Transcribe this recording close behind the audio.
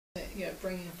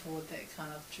bringing forward that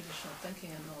kind of traditional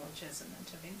thinking and knowledge as an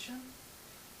intervention,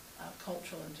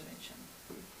 cultural intervention.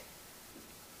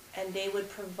 And they would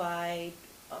provide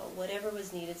whatever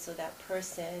was needed so that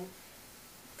person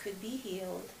could be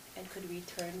healed and could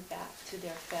return back to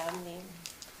their family.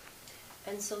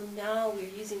 And so now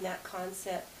we're using that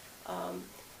concept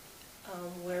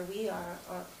where we are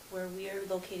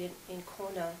located in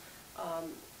Kona,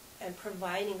 and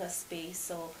providing a space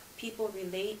so people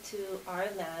relate to our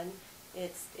land.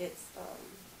 It's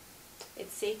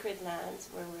sacred lands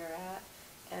where we're at,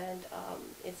 and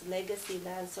it's legacy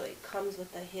land, so it comes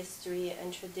with a history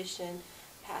and tradition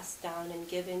passed down and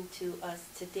given to us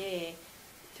today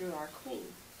through our queen.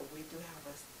 We do have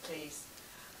a place,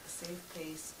 a safe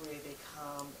place where they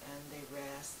come and they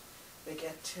rest. They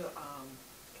get to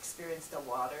experience the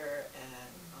water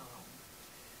and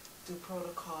do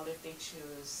protocol if they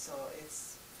choose. So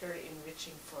it's very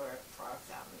enriching for our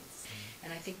families.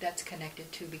 And I think that's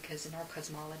connected too, because in our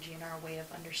cosmology, in our way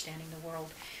of understanding the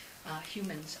world,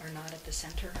 humans are not at the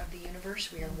center of the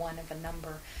universe. We are one of a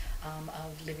number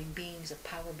of living beings, of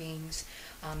power beings,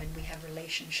 and we have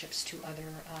relationships to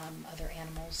other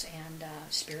animals and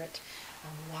spirit,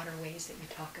 waterways that you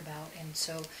talk about. And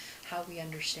so how we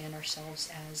understand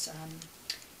ourselves as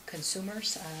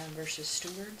consumers versus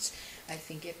stewards, I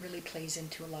think it really plays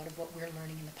into a lot of what we're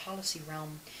learning in the policy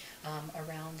realm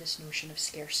around this notion of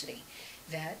scarcity.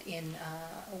 That in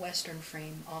a Western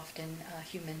frame, often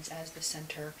humans as the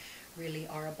center really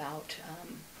are about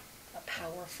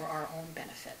power for our own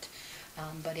benefit.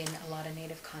 But in a lot of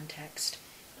Native context,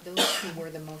 those who were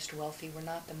the most wealthy were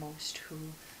not the ones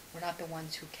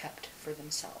who kept for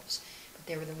themselves, but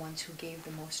they were the ones who gave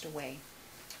the most away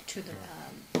to the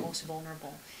most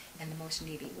vulnerable and the most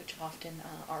needy, which often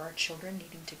are our children,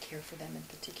 needing to care for them in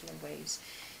particular ways.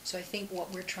 So I think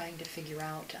what we're trying to figure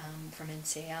out from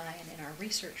NCAI and in our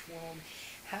research world,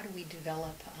 how do we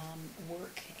develop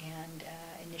work and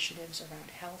initiatives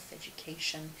around health,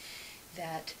 education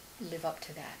that live up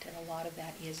to that? And a lot of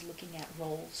that is looking at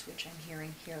roles, which I'm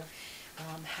hearing here.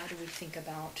 How do we think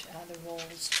about the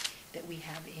roles that we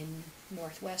have in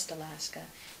Northwest Alaska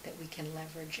that we can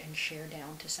leverage and share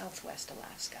down to Southwest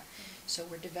Alaska? So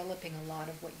we're developing a lot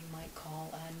of what you might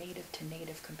call native to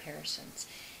native comparisons.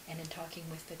 And in talking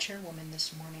with the chairwoman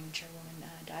this morning, Chairwoman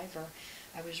Diver,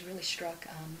 I was really struck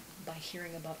by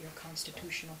hearing about your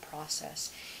constitutional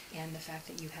process and the fact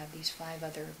that you have these 5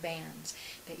 other bands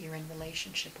that you're in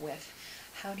relationship with.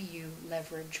 How do you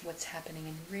leverage what's happening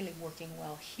and really working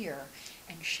well here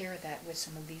and share that with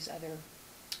some of these other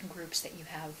groups that you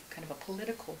have kind of a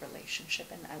political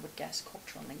relationship and I would guess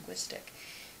cultural and linguistic,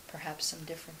 perhaps some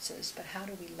differences, but how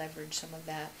do we leverage some of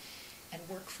that and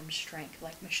work from strength,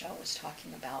 like Michelle was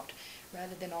talking about,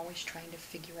 rather than always trying to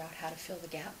figure out how to fill the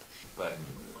gap? But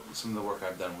some of the work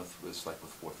I've done was like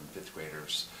with 4th and 5th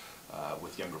graders,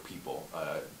 with younger people,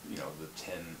 the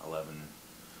 10, 11,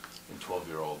 and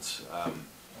 12-year-olds,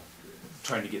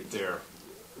 trying to get their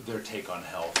take on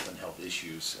health and health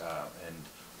issues and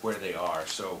where they are.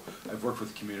 So I've worked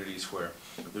with communities where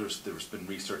there's been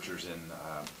researchers in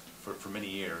for many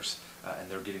years,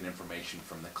 and they're getting information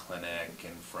from the clinic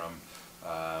and from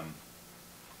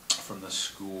the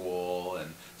school,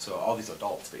 and so all these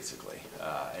adults basically.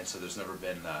 And so there's never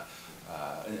been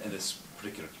in this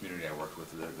particular community I worked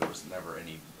with, there was never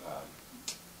any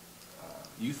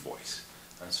youth voice.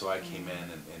 And so I came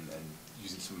in and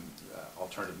using some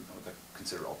alternative, what I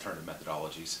consider alternative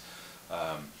methodologies,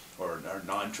 or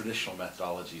non-traditional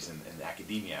methodologies in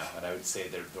academia, and I would say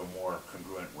they're more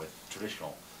congruent with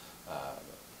traditional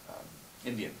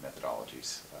Indian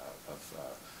methodologies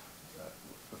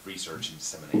of research and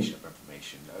dissemination of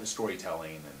information,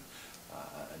 storytelling,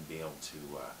 and be able to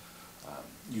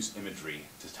use imagery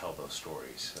to tell those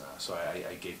stories. So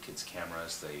I gave kids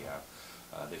cameras.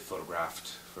 They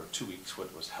photographed for 2 weeks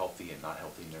what was healthy and not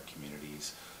healthy in their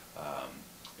communities.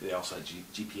 They also had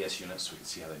GPS units so we could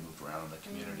see how they moved around in the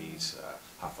communities,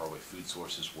 how far away food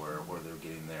sources were, where they were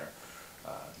getting their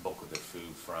bulk of their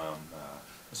food from.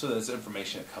 So there's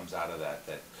information that comes out of that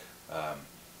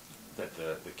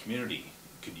the community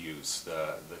could use.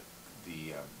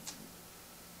 The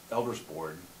elders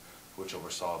board, which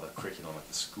oversaw the curriculum at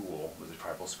the school, was a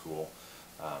tribal school,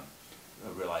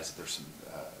 realized that there's some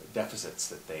deficits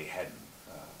that they hadn't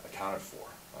accounted for,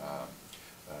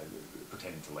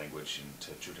 pertaining to language and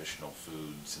to traditional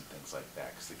foods and things like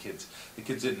that. Because the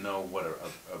kids didn't know what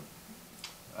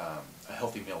a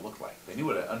healthy meal looked like. They knew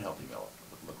what an unhealthy meal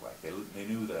looked like. They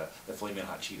knew the Flamin'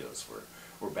 Hot Cheetos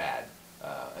were bad,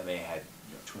 and they had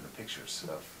 200 pictures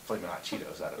of Flamin' Hot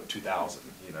Cheetos out of 2,000.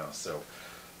 So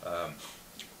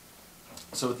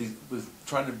So with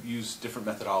trying to use different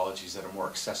methodologies that are more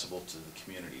accessible to the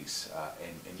communities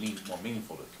and more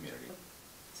meaningful to the community.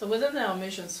 So within our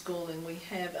mission schooling, we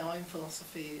have our own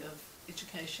philosophy of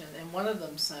education, and one of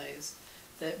them says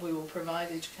that we will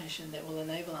provide education that will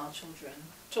enable our children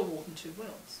to walk in two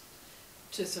worlds,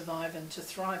 to survive and to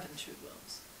thrive in two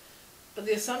worlds. But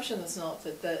the assumption is not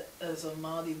that that is a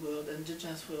Māori world,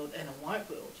 Indigenous world, and a white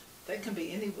world. That can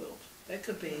be any world. That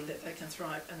could be that they can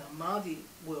thrive in a Māori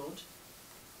world,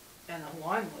 and a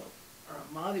Hawaiian world, or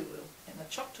a Māori world, and a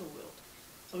Choctaw world.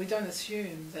 So we don't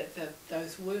assume that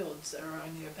those worlds are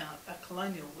only about a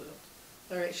colonial world.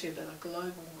 They're actually about a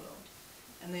global world.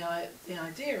 And the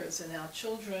idea is that our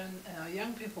children and our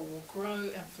young people will grow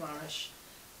and flourish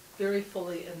very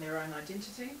fully in their own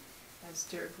identity, as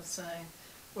Derek was saying,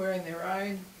 wearing their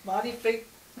own Māori feet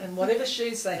and whatever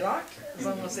shoes they like, as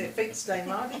long as their feet stay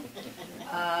Māori,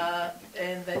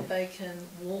 and that they can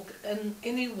walk in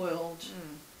any world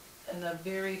in a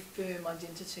very firm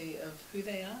identity of who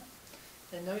they are.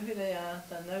 They know who they are,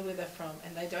 they know where they're from,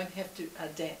 and they don't have to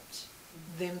adapt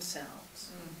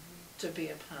themselves to be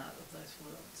a part of those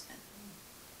worlds.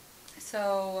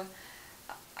 So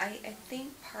I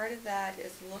think part of that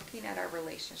is looking at our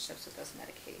relationships with those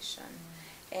medications.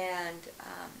 And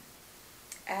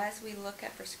as we look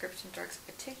at prescription drugs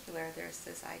in particular, there's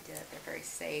this idea that they're very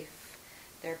safe.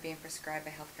 They're being prescribed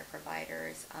by healthcare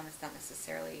providers. It's not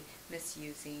necessarily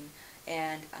misusing.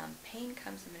 And pain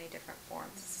comes in many different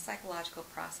forms. It's a psychological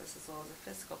process as well as a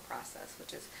physical process,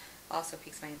 which is also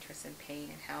piques my interest in pain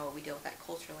and how we deal with that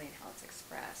culturally and how it's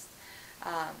expressed.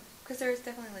 Because there is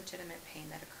definitely legitimate pain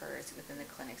that occurs within the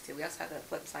clinics too. We also have the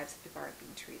flip side of people aren't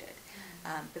being treated.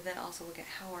 But then also look at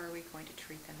how are we going to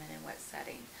treat them and in what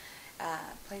setting.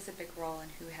 Plays a big role in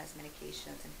who has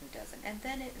medications and who doesn't. And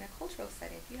then in a cultural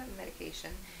setting, if you have a medication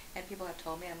and people have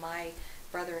told me my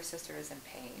brother or sister is in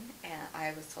pain and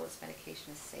I was told this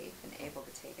medication is safe and able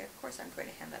to take it, of course I'm going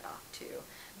to hand that off to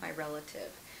my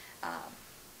relative.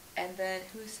 And then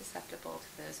who's susceptible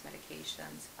to those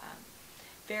medications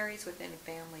varies within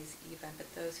families even,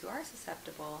 but those who are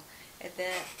susceptible, and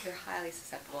then they're highly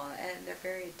susceptible and they're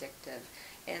very addictive.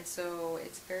 And so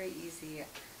it's very easy, I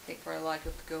think, for a lot of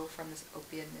people to go from this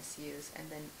opiate misuse and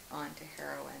then on to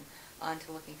heroin, on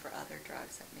to looking for other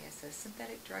drugs that may assist.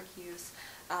 Synthetic drug use,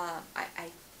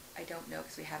 I don't know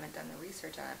because we haven't done the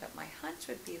research on it, but my hunch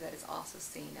would be that it's also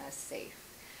seen as safe.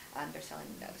 They're selling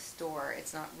it at a store.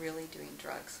 It's not really doing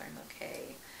drugs, so I'm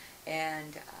okay.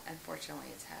 And unfortunately,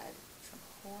 it's had some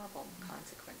horrible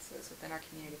consequences within our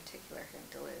community, in particular here in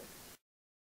Duluth.